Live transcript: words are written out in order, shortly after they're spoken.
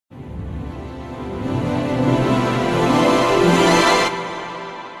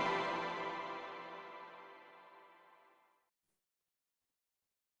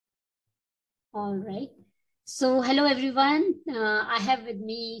All right. So, hello everyone. I have with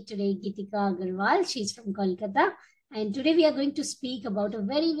me today Geetika Agarwal. She's from Kolkata. And today we are going to speak about a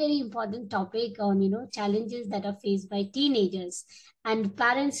very, very important topic on, challenges that are faced by teenagers and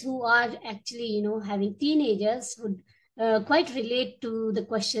parents who are actually, having teenagers would quite relate to the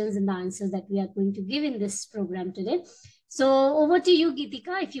questions and the answers that we are going to give in this program today. So, over to you,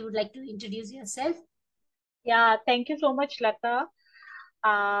 Geetika, if you would like to introduce yourself. Yeah, thank you so much, Lata,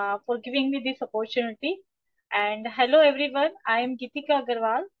 for giving me this opportunity. And hello, everyone. I am Geetika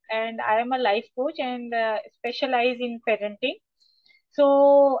Agarwal, and I am a life coach and specialize in parenting.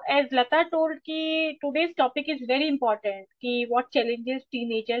 So, as Lata told, ki today's topic is very important. Ki what challenges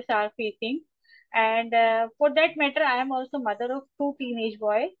teenagers are facing, and for that matter, I am also mother of two teenage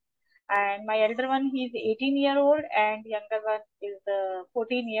boys. And my elder one, he's 18-year-old, and younger one is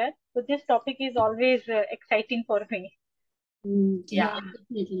 14 years. So this topic is always exciting for me. Yeah, Yeah.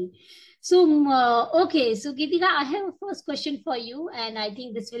 definitely. So, okay. So, Geetika, I have a first question for you, and I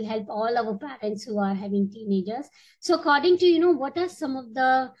think this will help all our parents who are having teenagers. So, according to what are some of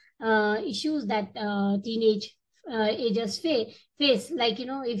the issues that teenage agers face? Like,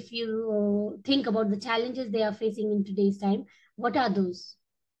 if you think about the challenges they are facing in today's time, what are those?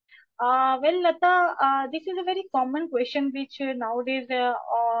 Well, Lata, this is a very common question which nowadays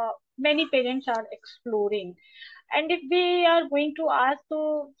many parents are exploring. And if we are going to ask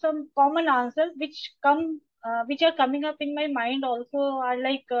to some common answers which are coming up in my mind also are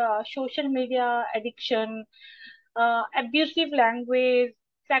like social media addiction, abusive language,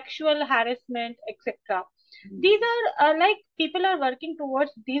 sexual harassment, etc. These are like people are working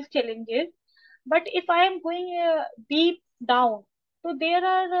towards these challenges. But if I am going deep down, so there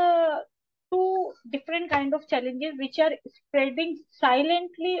are two different kind of challenges which are spreading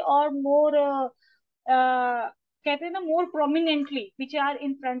silently or more कहते हैं ना more prominently which are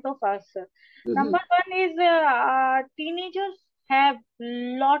in front of us. Mhm. Number one is teenagers have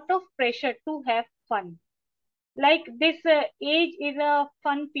lot of pressure to have fun. Like this age is a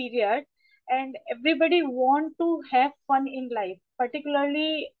fun period, and everybody want to have fun in life,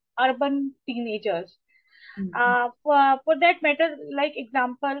 particularly urban teenagers. Mhm. For that matter, like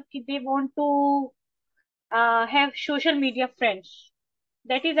example, कि they want to have social media friends.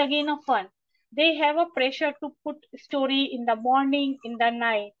 That is again a fun. They have a pressure to put story in the morning, in the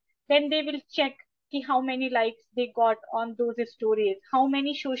night. Then they will check ki how many likes they got on those stories, how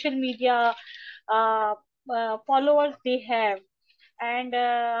many social media uh, followers they have, and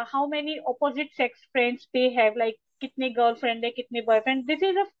how many opposite sex friends they have, like kitne girlfriend hai, kitne boyfriend. This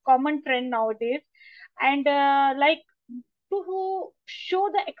is a common trend nowadays. And like to show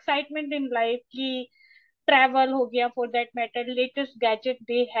the excitement in life ki travel हो गया for that matter, latest gadget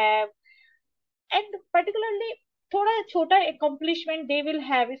they have, and particularly थोड़ा छोटा accomplishment they will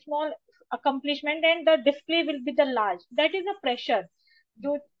have, a small accomplishment, and the display will be the large. That is a pressure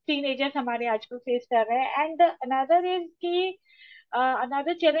जो teenagers हमारे आजकल face कर रहे हैं. And another is कि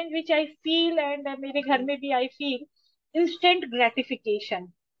another challenge which I feel, and मेरे घर में भी I feel, instant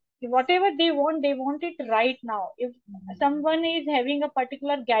gratification. Whatever they want it right now. If someone is having a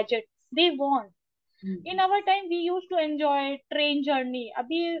particular gadget, they want. In Mhm. our time we used to enjoy train journey.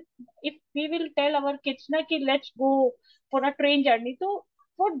 Abhi if we will tell our kids na ki let's go for a train journey, तो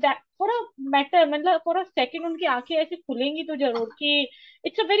for that, for a matter, मतलब for a second उनकी आंखें ऐसे खुलेंगी तो जरूर कि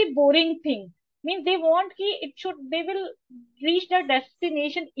it's a very boring thing. Means they want कि it should, they will reach the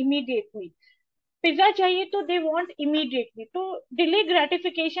destination immediately. Pizza चाहिए तो they want immediately, तो delay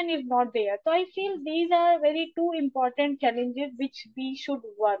gratification is not there. So I feel these are very two important challenges which we should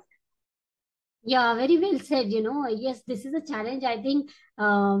work. Yeah, very well said. Yes, this is a challenge. I think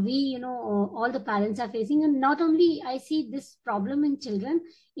all the parents are facing, and not only I see this problem in children,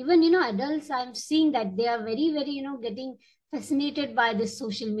 even adults. I'm seeing that they are very, very getting fascinated by this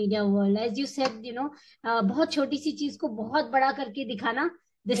social media world. As you said, बहुत छोटी सी चीज को बहुत बड़ा करके दिखाना.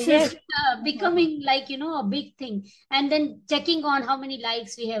 This is Yes. becoming like a big thing, and then checking on how many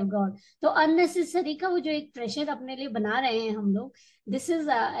likes we have got. तो unnecessary का वो जो एक प्रेशर अपने लिए बना रहे हैं हम लोग, this is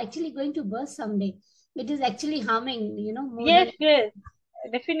actually going to burst someday. It is actually harming, more Yes, than. yes,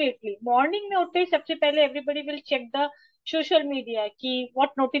 definitely. Morning में उठते ही सबसे पहले everybody will check the social media कि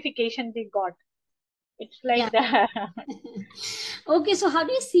what notification they got. It's Yeah. like that. Okay, so how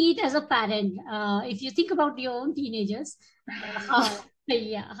do you see it as a parent? If you think about your own teenagers,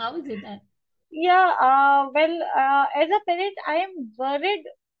 yeah, how is it that? Yeah, well, as a parent, I am worried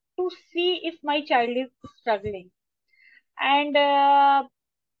to see if my child is struggling. And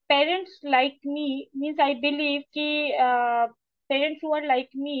parents like me, means I believe कि parents who are like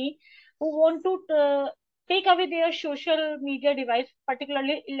me, who want to take away their social media device,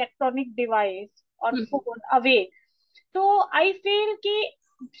 particularly electronic device or Mhm. phone away. So I feel कि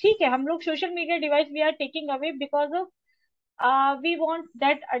ठीक है हम लोग social media device we are taking away because of we want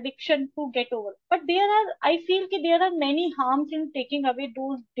that addiction to get over. But I feel that there are many harms in taking away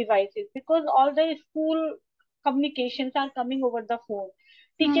those devices because all the school communications are coming over the phone.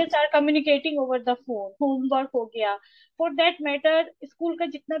 Right. Teachers are communicating over the phone. Homework हो गया. For that matter, school का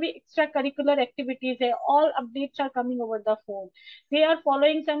जितना भी extra curricular activities है, all updates are coming over the phone. They are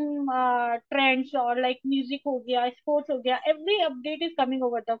following some trends or like music हो गया, sports हो गया. Every update is coming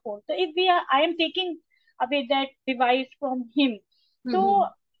over the phone. So if I am taking away that device from him. So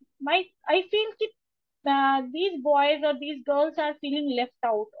Mhm. I feel that these boys or these girls are feeling left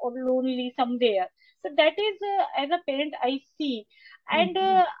out or lonely somewhere. So that is as a parent I see, and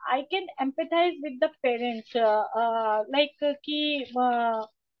Mhm. I can empathize with the parents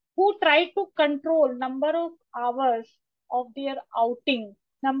who try to control number of hours of their outing,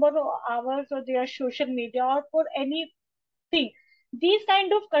 number of hours of their social media or for any thing. These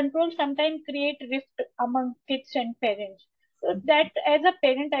kind of controls sometimes create rift among kids and parents. So that as a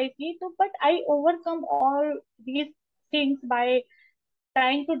parent I see, so but I overcome all these things by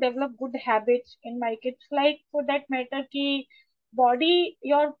trying to develop good habits in my kids. Like for that matter, ki body,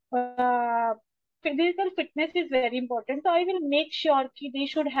 your physical fitness is very important. So I will make sure ki they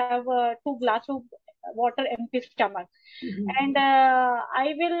should have 2 glass of water empty stomach, Mhm. and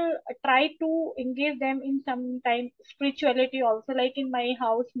I will try to engage them in some time spirituality also. Like in my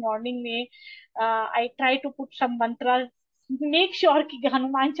house morning may I try to put some mantras, make sure कि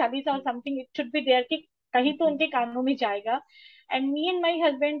Hanuman Chalisa or something it should be there कि कहीं तो उनके कानों में जाएगा. And me and my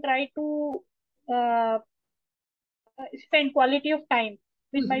husband try to uh, spend quality of time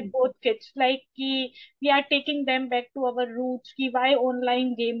with my Mhm. both kids. Like ki, we are taking them back to our roots. Ki why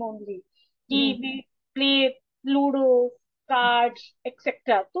online game only? Ki Right. we play Ludo, cards,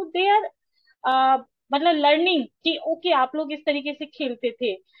 etc. So they are मतलब learning कि okay आप लोग इस तरीके से खेलते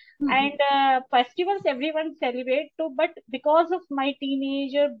थे. Mhm. And festivals everyone celebrate तो but because of my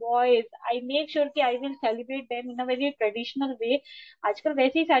teenager boys I make sure कि I will celebrate them in a very traditional way. आजकल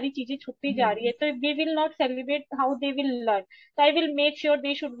वैसी ही सारी चीजें छुपती जा रही है तो we will not celebrate how they will learn. So I will make sure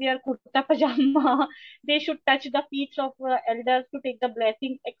they should wear kurta pajama. They should touch the feet of elders to take the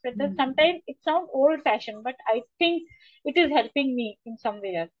blessing, etc. Mhm. Sometimes it sounds old fashioned, but I think it is helping me in some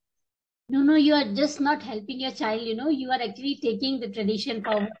way. No, no, you are just not helping your child, you are actually taking the tradition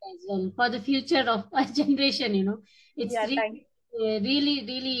forward as well for the future of our generation, It's Yeah, thank. really,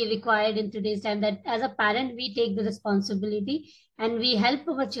 really required in today's time that as a parent, we take the responsibility and we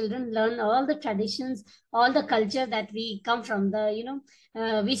help our children learn all the traditions, all the culture that we come from.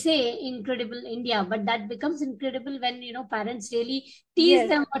 We say incredible India, but that becomes incredible when, parents really tease Yes,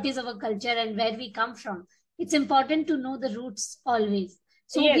 them what is our culture and where we come from. It's important to know the roots always.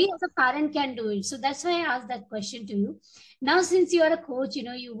 So yes, we as a parent can do it. So that's why I asked that question to you. Now, since you are a coach,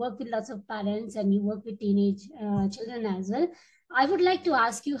 you work with lots of parents and you work with teenage children as well. I would like to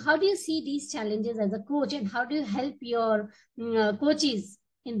ask you, how do you see these challenges as a coach, and how do you help your coaches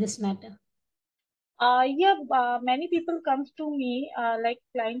in this matter? yeah. Many people comes to me like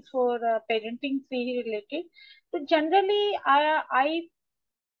clients for parenting fee related. So generally, I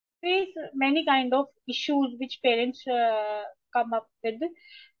face many kind of issues which parents come up with.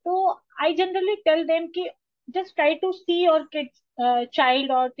 So I generally tell them कि just try to see your kids,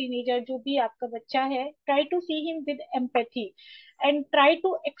 child or teenager जो भी आपका बच्चा है, try to see him with empathy and try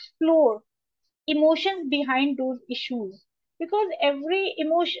to explore emotions behind those issues, because every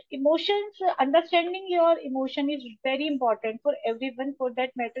emotions understanding your emotion is very important for everyone, for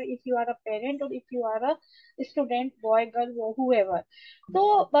that matter if you are a parent or if you are a student, boy, girl, or whoever.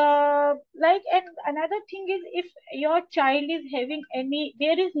 So like, and another thing is, if your child is having any,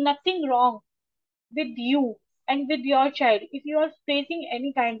 there is nothing wrong with you and with your child if you are facing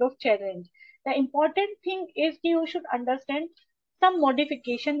any kind of challenge. The important thing is you should understand some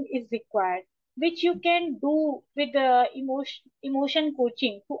modification is required, which you can do with the emotion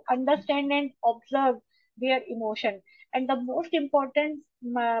coaching to understand and observe their emotion. And the most important,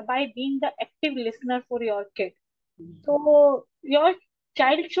 by being the active listener for your kid. So your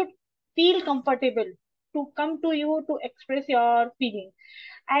child should feel comfortable to come to you to express your feeling.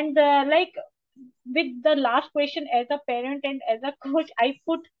 And like with the last question, as a parent and as a coach, I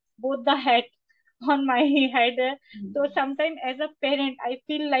put both the hat on my head. So sometimes as a parent, I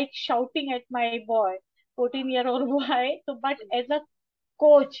feel like shouting at my boy, 14-year-old boy. So, but as a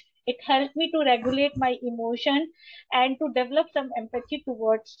coach, it helped me to regulate my emotion and to develop some empathy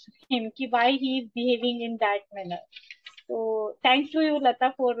towards him, ki why he is behaving in that manner. So thanks to you,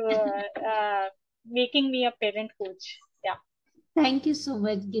 Lata, for making me a parent coach. Yeah. Thank you so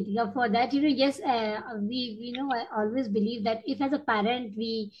much, Geetika, for that. Yes, I always believe that if as a parent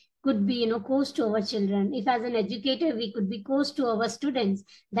we could be, close to our children, if as an educator we could be close to our students,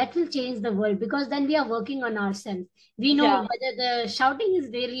 that will change the world because then we are working on ourselves. We know Yeah. whether the shouting is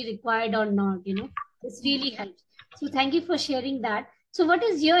really required or not, this really helps. So thank you for sharing that. So what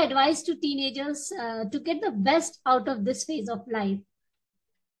is your advice to teenagers to get the best out of this phase of life?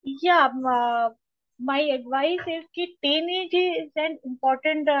 Yeah, my advice is that teenage is an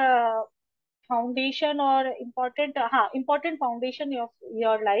important foundation or important foundation of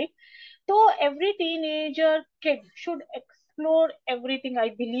your life. So every teenager kid should explore everything. I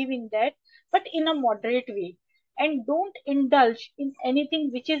believe in that, but in a moderate way, and don't indulge in anything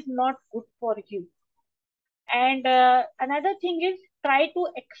which is not good for you. And another thing is try to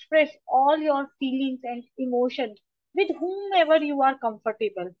express all your feelings and emotions with whomever you are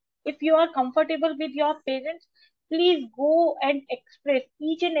comfortable. If you are comfortable with your parents, please go and express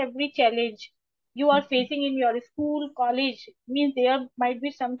each and every challenge you are facing in your school, college. Means there might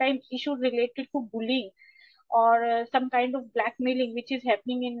be sometimes issues related to bullying or some kind of blackmailing which is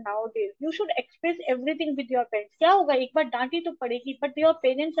happening in nowadays. You should express everything with your parents. क्या होगा एक बार डांटी तो पड़ेगी, but your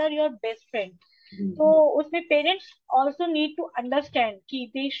parents are your best friend. तो उसमें parents also need to understand कि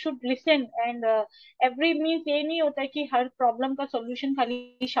they should listen and every means ये नहीं होता है कि हर प्रॉब्लम का सॉल्यूशन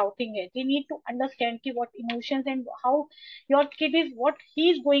खाली शाउटिंग है. दे नीड टू अंडरस्टैंड कि what emotions and how your kid is what he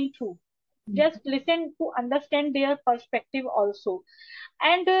is going through. Just listen to understand their perspective also.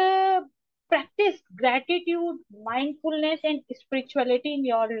 And practice gratitude, mindfulness, and spirituality in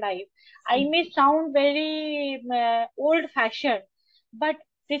your life. I may sound very old fashioned, but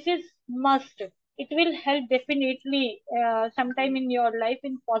this is must. It will help definitely sometime in your life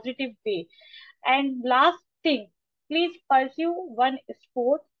in positive way. And last thing, please pursue one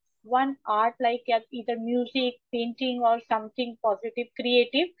sport, one art like either music, painting, or something positive,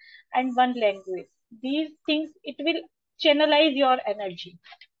 creative, and one language. These things, it will channelize your energy.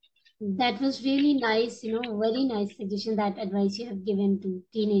 That was really nice, very nice suggestion, that advice you have given to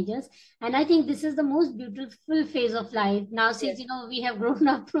teenagers. And I think this is the most beautiful phase of life. Now, Yes. since, we have grown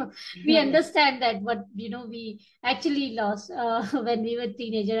up, we understand that what, we actually lost when we were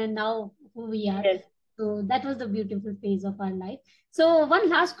teenager and now who we are. Yes. So that was the beautiful phase of our life. So one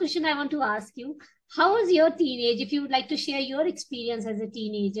last question I want to ask you. How was your teenage? If you would like to share your experience as a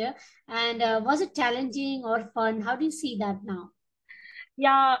teenager, and was it challenging or fun? How do you see that now?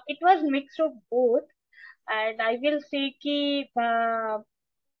 Yeah, it was mix of both, and I will say कि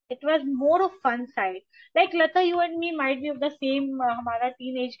it was more of fun side. Like Lata, you and me might be of the same, हमारा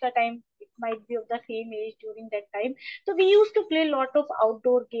teenage का time, it might be of the same age during that time. So we used to play lot of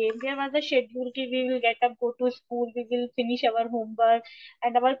outdoor games. There was a schedule कि we will get up, go to school, we will finish our homework,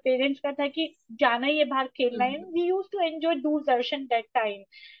 and our parents का था कि जाना ही है बाहर खेलना है. We used to enjoy Doordarshan that time.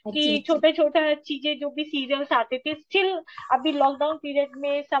 कि Actually. छोटे छोटे चीजें जो भी सीरियल्स आते थे, स्टिल अभी लॉकडाउन पीरियड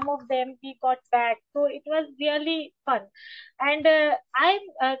में some of them we got back, so it was really fun. And I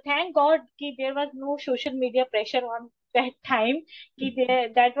thank God कि there was no social media pressure on that time.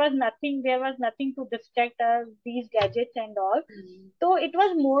 कि that was nothing, there was nothing to distract us, these gadgets and all. So it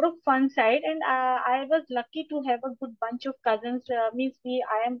was more of fun side, and I was lucky to have a good bunch of cousins. Means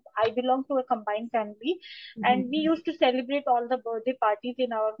I belong to a combined family, and we used to celebrate all the birthday parties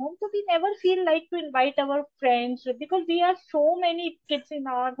in our home. So we never feel like to invite our friends because we are so many kids in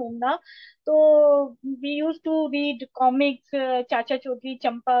our home now. So we used to read comics, Chacha Chodri,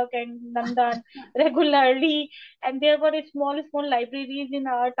 Champak, and Nandan regularly, and there were small libraries in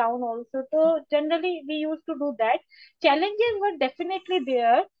our town also. So generally we used to do that. Challenges were definitely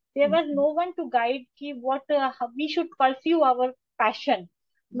there. There was no one to guide ki what how we should pursue our passion.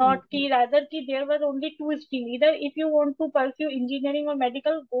 Not ki rather ki there were only two streams. Either if you want to pursue engineering or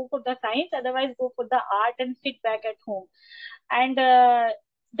medical, go for the science. Otherwise, go for the art and sit back at home. And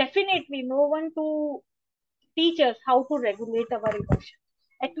definitely no one to teach us how to regulate our emotions.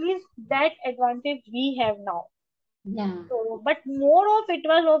 At least that advantage we have now. Yeah. So, but more of it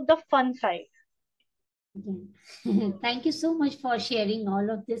was of the fun side. Yeah. Thank you so much for sharing all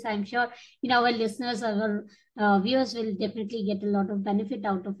of this. I'm sure our listeners, our viewers will definitely get a lot of benefit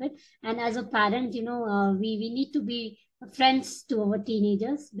out of it. And as a parent, we need to be friends to our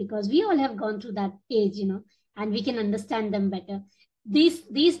teenagers because we all have gone through that age, and we can understand them better.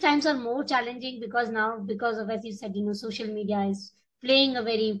 These times are more challenging because now, because of, as you said, social media is playing a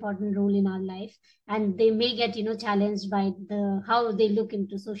very important role in our life, and they may get challenged by the how they look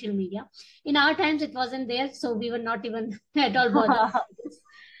into social media. In our times it wasn't there, so we were not even at all bothered by this.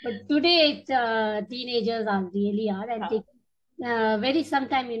 But today teenagers are really are, and they very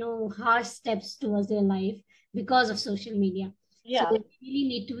sometime, harsh steps towards their life because of social media. So Yeah, we really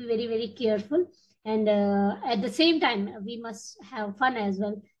need to be very, very careful. And at the same time, we must have fun as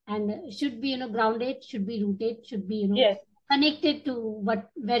well. And should be, grounded, should be rooted, should be, yes, connected to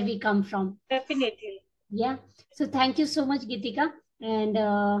where we come from. definitely. Yeah. So thank you so much, Gitika. And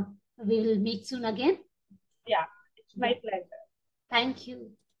we will meet soon again. Yeah, it's my Yeah. pleasure. Thank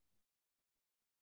you.